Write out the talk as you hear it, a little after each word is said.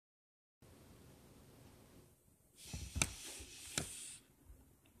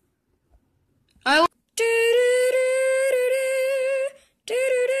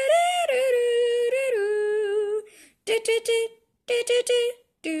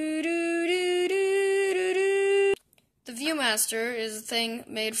The Viewmaster is a thing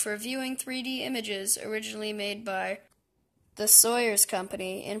made for viewing 3D images, originally made by the Sawyer's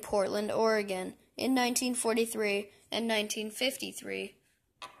Company in Portland, Oregon, in 1943 and 1953.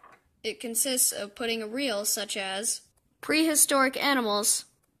 It consists of putting a reel such as prehistoric animals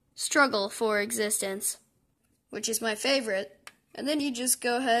struggle for existence, which is my favorite, and then you just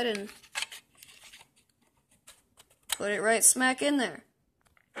go ahead and put it right smack in there.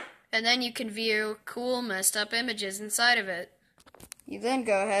 And then you can view cool, messed up images inside of it. You then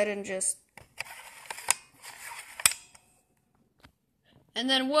go ahead and just... And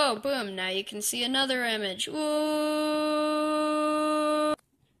then, whoa, boom, now you can see another image. Whoa!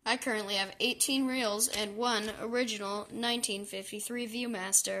 I currently have 18 reels and one original 1953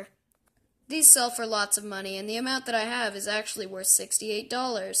 Viewmaster. These sell for lots of money, and the amount that I have is actually worth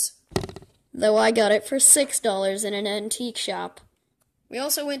 $68. Though I got it for $6 in an antique shop. We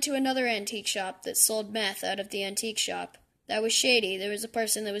also went to another antique shop that sold meth out of the antique shop. That was shady. There was a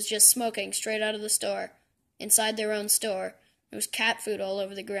person that was just smoking straight out of the store, inside their own store. There was cat food all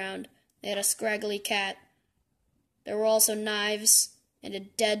over the ground. They had a scraggly cat. There were also knives and a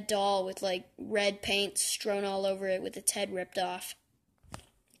dead doll with, like, red paint strewn all over it with its head ripped off.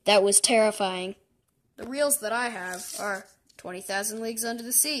 That was terrifying. The reels that I have are 20,000 Leagues Under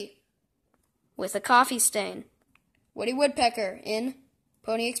the Sea, with a coffee stain. Woody Woodpecker in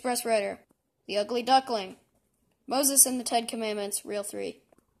Pony Express Rider. The Ugly Duckling. Moses and the 10 Commandments, Reel 3.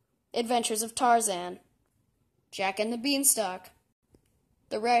 Adventures of Tarzan. Jack and the Beanstalk.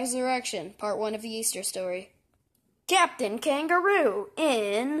 The Resurrection, Part 1 of the Easter Story. Captain Kangaroo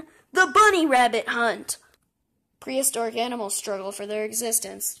in The Bunny Rabbit Hunt. Prehistoric animals struggle for their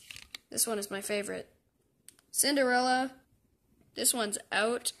existence. This one is my favorite. Cinderella. This one's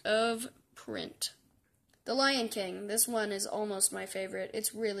out of print. The Lion King. This one is almost my favorite.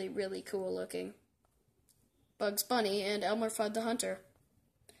 It's really, really cool looking. Bugs Bunny and Elmer Fudd the Hunter.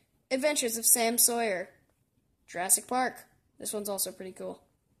 Adventures of Sam Sawyer. Jurassic Park. This one's also pretty cool.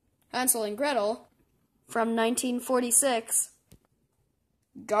 Hansel and Gretel from 1946.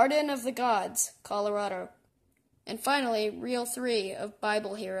 Garden of the Gods, Colorado. And finally, Reel 3 of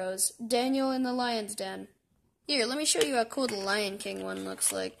Bible Heroes, Daniel in the Lion's Den. Here, let me show you how cool the Lion King one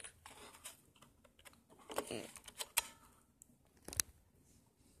looks like.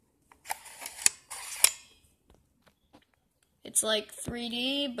 It's like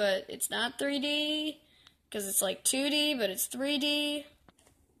 3D, but it's not 3D, because it's like 2D, but it's 3D.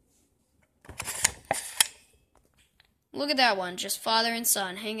 Look at that one, just father and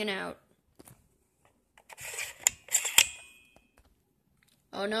son hanging out.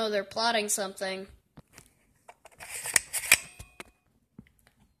 Oh no, they're plotting something.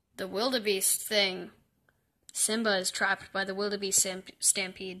 The wildebeest thing. Simba is trapped by the wildebeest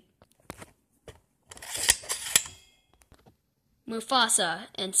stampede. Mufasa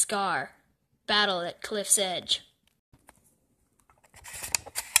and Scar battle at Cliff's Edge.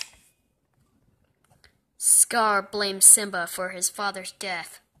 Scar blames Simba for his father's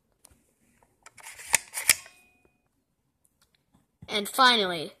death. And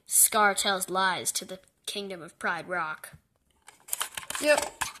finally, Scar tells lies to the Kingdom of Pride Rock.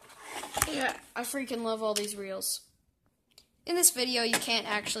 Yep. Yeah, I freaking love all these reels. In this video, you can't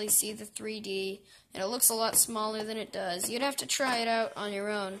actually see the 3D, and it looks a lot smaller than it does. You'd have to try it out on your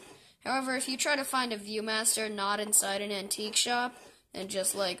own. However, if you try to find a Viewmaster not inside an antique shop, and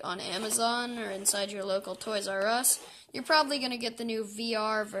just like on Amazon or inside your local Toys R Us, you're probably going to get the new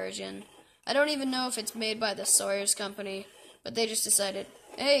VR version. I don't even know if it's made by the Sawyer's Company, but they just decided,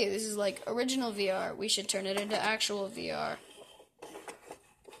 hey, this is like original VR, we should turn it into actual VR.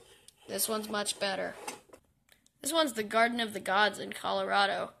 This one's much better. This one's the Garden of the Gods in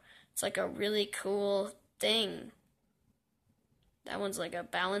Colorado. It's like a really cool thing. That one's like a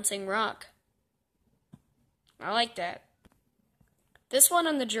balancing rock. I like that. This one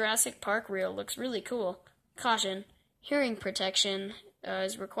on the Jurassic Park reel looks really cool. Caution, hearing protection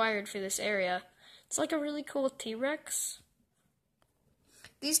is required for this area. It's like a really cool T-Rex.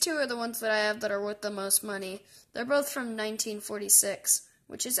 These two are the ones that I have that are worth the most money. They're both from 1946,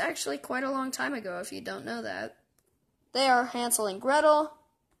 which is actually quite a long time ago if you don't know that. They are Hansel and Gretel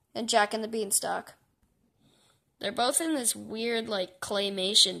and Jack and the Beanstalk. They're both in this weird, like,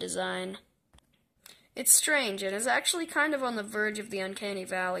 claymation design. It's strange, and is actually kind of on the verge of the uncanny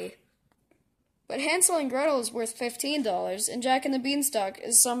valley. But Hansel and Gretel is worth $15, and Jack and the Beanstalk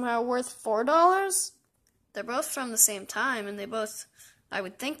is somehow worth $4? They're both from the same time, and they both, I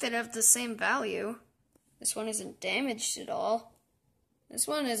would think they'd have the same value. This one isn't damaged at all. This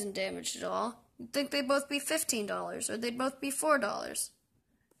one isn't damaged at all. You'd think they'd both be $15, or they'd both be $4.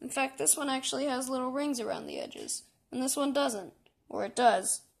 In fact, this one actually has little rings around the edges, and this one doesn't. Or it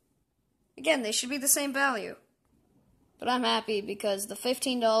does. Again, they should be the same value. But I'm happy because the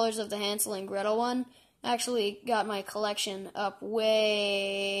 $15 of the Hansel and Gretel one actually got my collection up way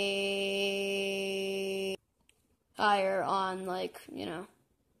higher on, like,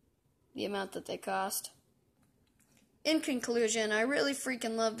 the amount that they cost. In conclusion, I really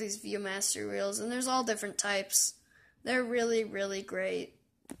freaking love these Viewmaster reels, and there's all different types. They're really, really great.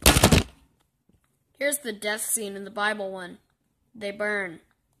 Here's the death scene in the Bible one. They burn.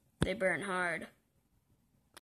 They burn hard.